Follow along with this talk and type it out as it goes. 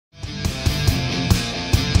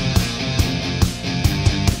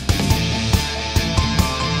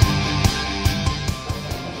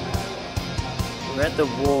at the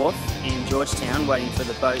wharf in Georgetown waiting for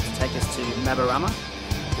the boat to take us to Mabaruma,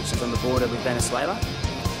 which is on the border with Venezuela.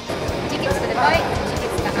 Tickets for the boat,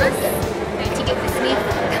 tickets for us, no ticket for Smith.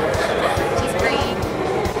 She's free.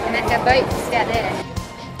 And that's our boat just out there.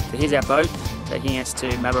 So here's our boat taking us to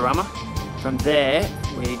Mabaruma. From there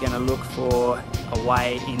we're going to look for a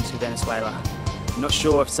way into Venezuela. I'm not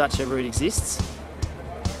sure if such a route exists,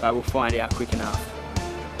 but we'll find out quick enough.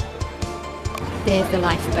 There's the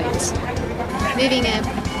lifeboat. Moving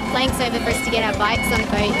planks over for us to get our bikes on the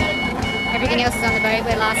boat. Everything else is on the boat,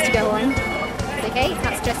 we're last to go on. It's okay, it's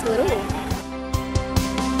not stressful at all.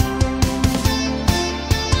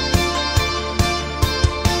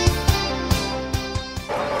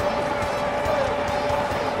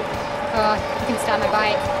 Oh, you can start my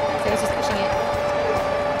bike, so I was just pushing it.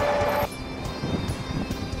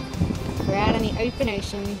 We're out on the open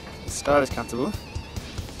ocean. The style is comfortable.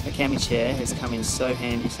 The camping chair has come in so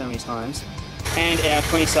handy so many times. And our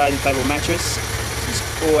 20-size inflatable mattress, which is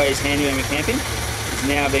always handy when we're camping, is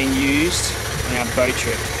now being used on our boat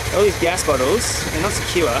trip. All these gas bottles, they're not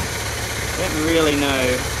secure. I don't really know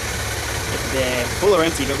if they're full or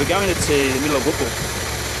empty, but we're going into the middle of Bukul.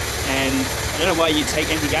 And I don't know why you'd take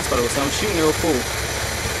empty gas bottles, so I'm assuming they're all full.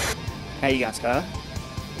 How you going, Skylar?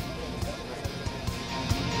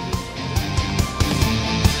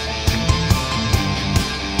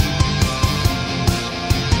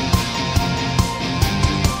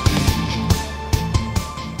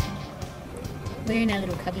 We're in our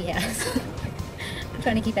little cubby house. We're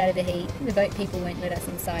trying to keep out of the heat. The boat people won't let us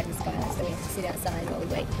inside the Skylar, so we have to sit outside while we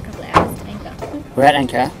wait for a couple of hours to anchor. We're at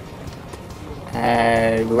anchor.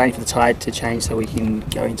 We're waiting for the tide to change so we can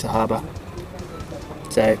go into harbour.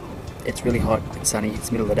 So it's really hot and sunny, it's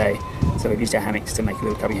the middle of the day, so we've used our hammocks to make a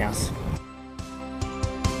little cubby house.